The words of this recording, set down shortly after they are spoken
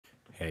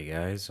Hey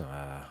guys,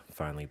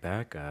 finally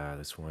back.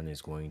 This one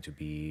is going to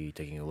be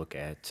taking a look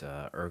at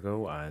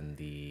Ergo on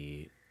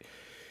the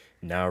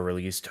now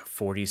released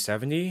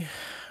 4070.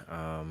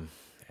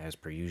 As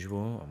per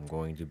usual, I'm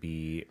going to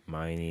be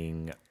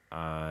mining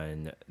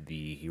on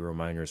the Hero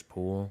Miners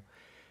pool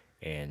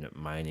and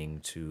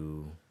mining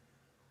to,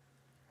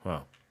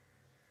 well,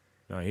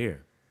 not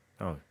here.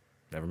 Oh,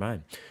 never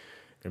mind.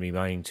 Gonna be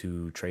mining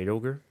to Trade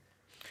Ogre.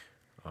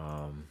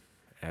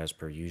 As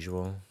per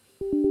usual,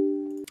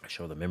 I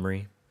show the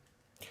memory.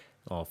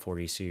 All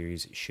 40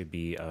 series should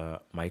be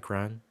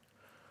Micron,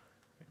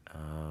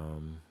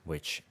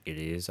 which it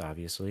is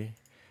obviously.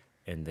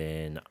 And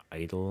then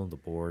idle, the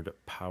board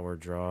power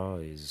draw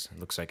is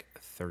looks like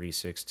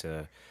 36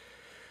 to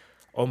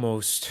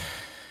almost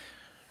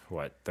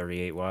what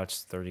 38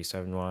 watts,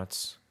 37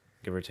 watts,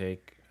 give or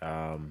take.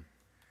 Not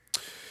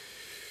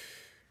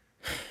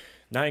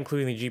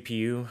including the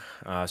GPU,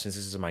 since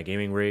this is my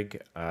gaming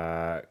rig,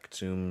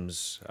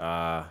 consumes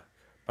about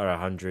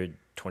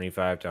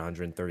 125 to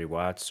 130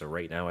 watts. So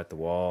right now at the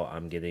wall,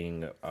 I'm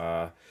getting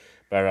about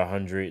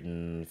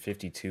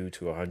 152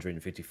 to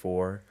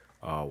 154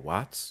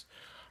 watts.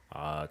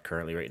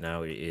 Currently, right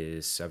now, it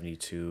is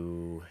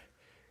 72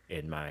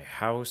 in my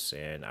house,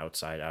 and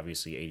outside,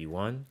 obviously,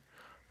 81.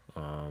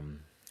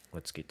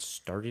 Let's get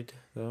started,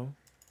 though.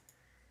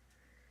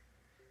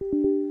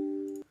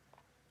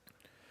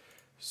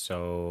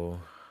 So,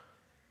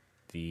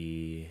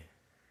 the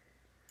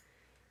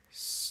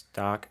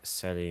stock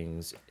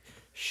settings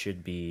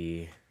should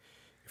be,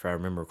 if I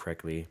remember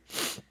correctly,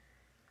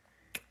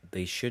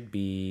 they should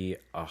be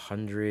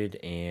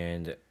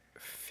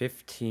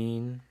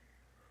 115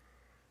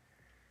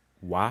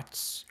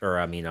 watts, or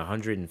I mean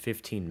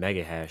 115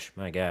 megahash.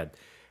 My God,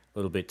 a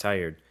little bit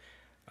tired.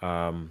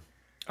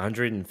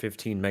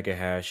 115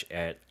 megahash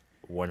at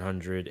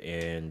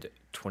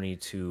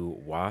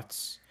 122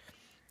 watts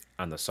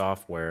on the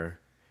software,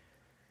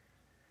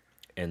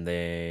 and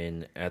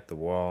then at the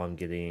wall I'm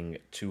getting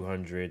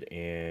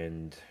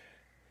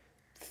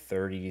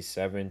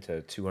 237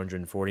 to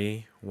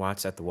 240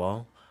 watts at the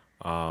wall.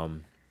 The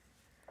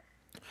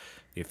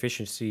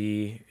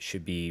efficiency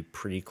should be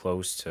pretty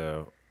close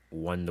to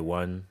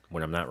 1-to-1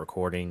 when I'm not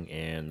recording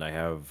and I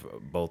have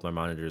both my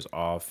monitors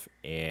off,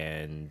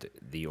 and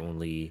the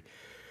only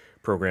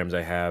programs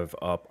I have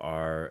up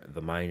are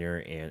the Miner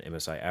and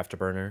MSI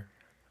Afterburner.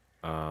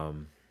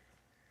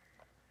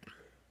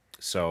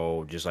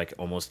 So just like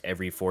almost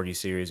every 40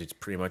 series, it's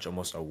pretty much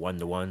almost a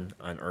 1-to-1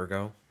 on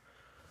Ergo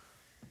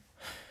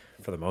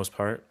for the most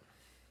part.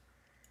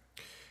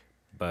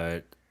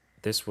 But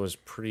this was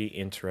pretty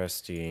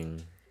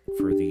interesting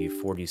for the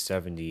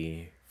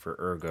 4070 for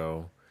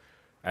Ergo,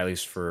 at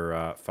least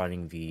for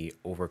finding the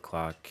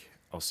overclock.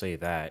 I'll say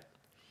that.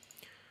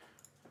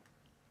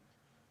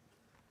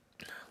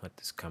 Let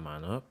this come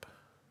on up.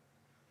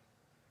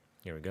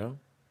 Here we go.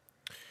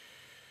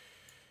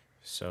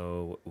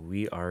 So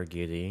we are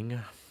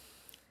getting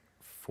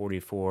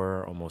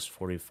 44, almost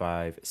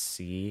 45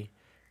 C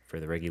for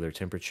the regular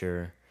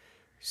temperature,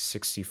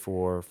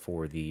 64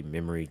 for the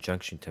memory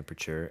junction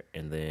temperature,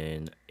 and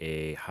then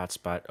a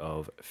hotspot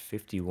of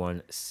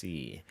 51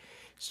 C.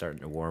 Starting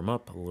to warm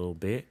up a little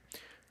bit,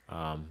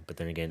 but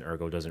then again,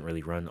 Ergo doesn't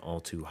really run all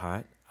too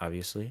hot,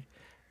 obviously.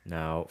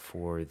 Now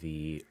for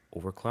the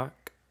overclock,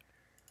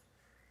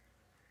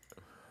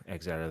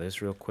 exit out of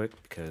this real quick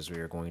because we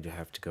are going to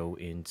have to go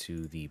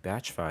into the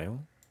batch file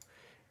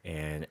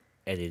and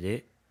edit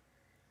it.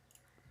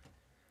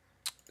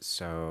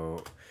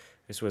 So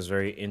this was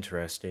very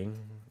interesting.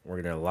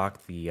 We're going to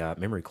lock the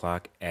memory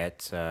clock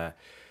at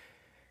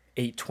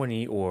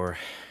 820 or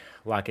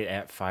lock it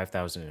at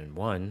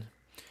 5001.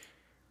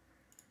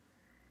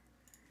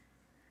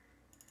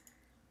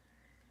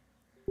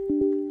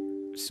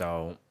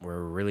 So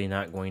we're really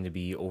not going to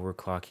be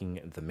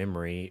overclocking the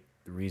memory.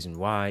 The reason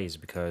why is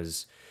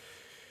because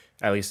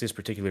at least this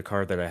particular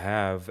card that I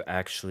have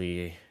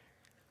actually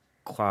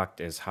clocked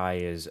as high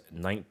as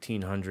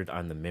 1900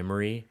 on the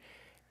memory,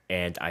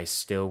 and I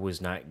still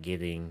was not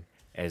getting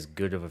as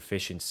good of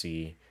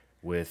efficiency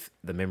with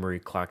the memory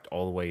clocked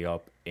all the way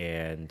up,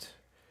 and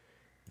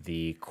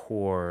the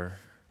core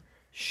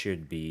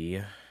should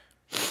be,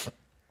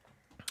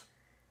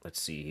 let's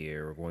see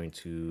here, we're going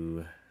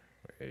to,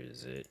 where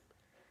is it?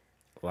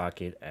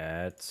 Lock it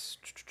at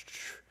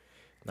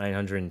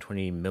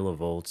 920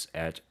 millivolts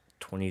at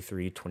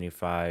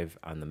 2325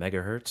 on the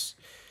megahertz,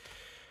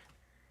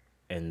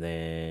 and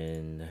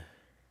then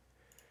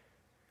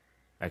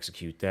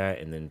execute that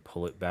and then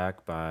pull it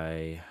back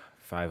by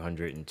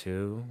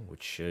 502,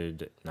 which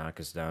should knock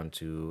us down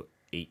to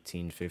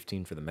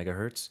 1815 for the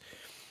megahertz.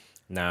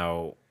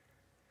 Now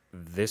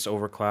this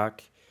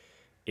overclock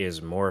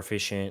is more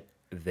efficient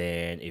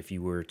than if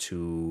you were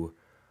to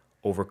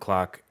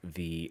overclock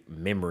the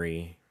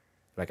memory.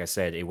 Like I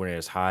said, it went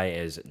as high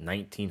as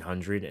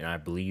 1900, and I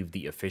believe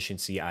the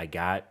efficiency I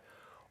got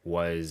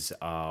was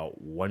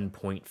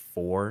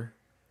 1.4.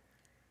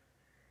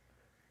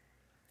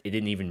 It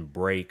didn't even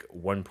break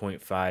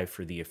 1.5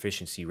 for the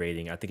efficiency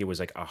rating. I think it was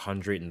like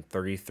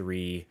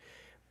 133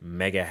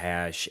 mega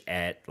hash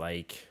at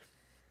like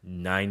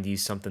 90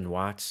 something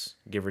watts,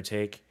 give or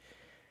take.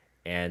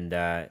 And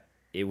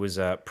it was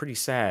pretty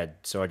sad.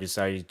 So I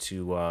decided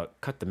to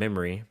cut the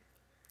memory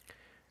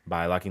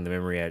by locking the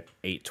memory at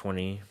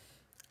 820.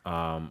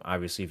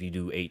 Obviously, if you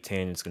do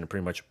 810, it's going to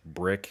pretty much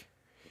brick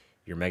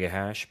your mega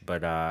hash,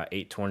 but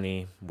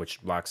 820, which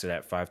locks it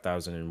at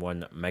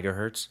 5001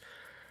 megahertz,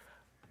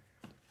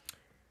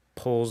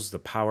 pulls the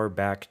power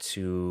back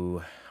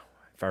to,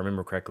 if I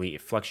remember correctly,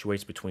 it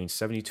fluctuates between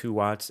 72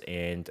 watts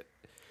and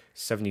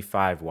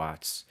 75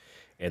 watts.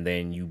 And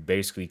then you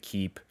basically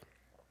keep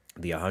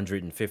the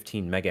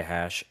 115 mega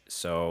hash.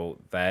 So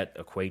that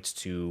equates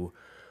to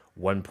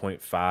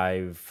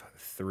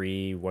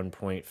 1.53,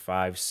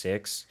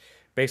 1.56,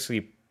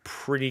 basically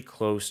pretty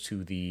close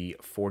to the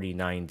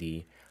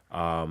 4090.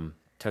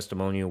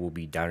 Testimonial will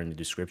be down in the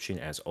description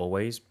as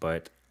always,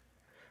 but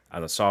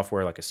on the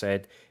software, like I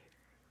said,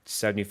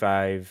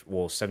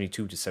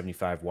 72 to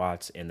 75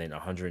 watts, and then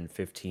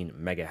 115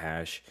 mega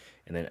hash.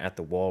 And then at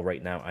the wall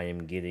right now, I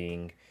am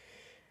getting,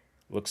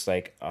 looks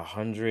like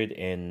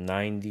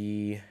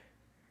 190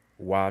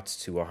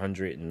 watts to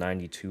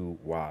 192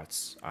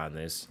 watts on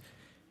this.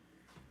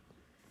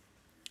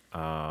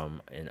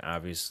 And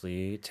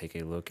obviously take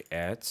a look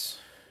at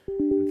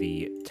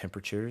the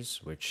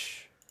temperatures,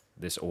 which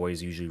this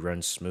always usually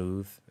runs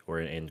smooth or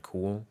and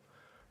cool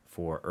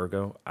for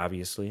Ergo,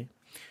 obviously.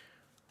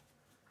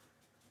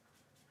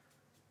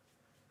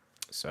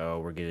 So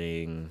we're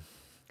getting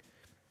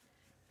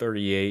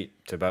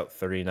 38 to about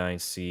 39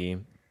 C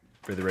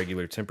for the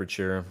regular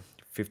temperature,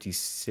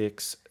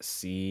 56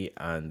 C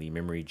on the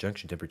memory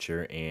junction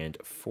temperature, and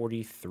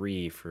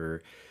 43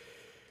 for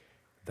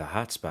the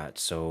hotspot.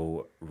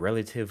 So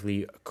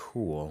relatively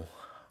cool.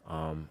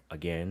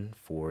 Again,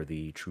 for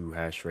the true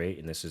hash rate,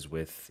 and this is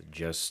with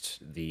just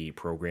the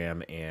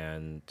program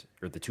or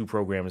the two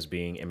programs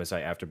being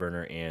MSI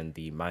Afterburner and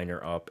the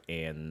miner up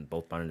and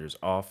both monitors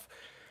off.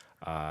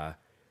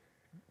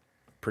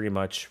 Pretty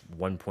much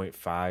 1.56,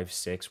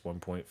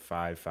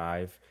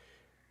 1.55,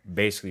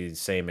 basically the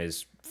same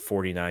as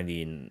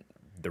 4090 and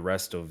the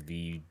rest of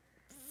the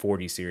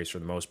 40 series for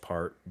the most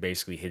part,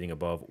 basically hitting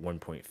above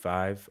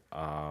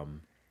 1.5.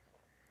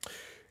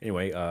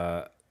 Anyway,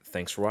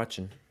 thanks for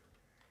watching.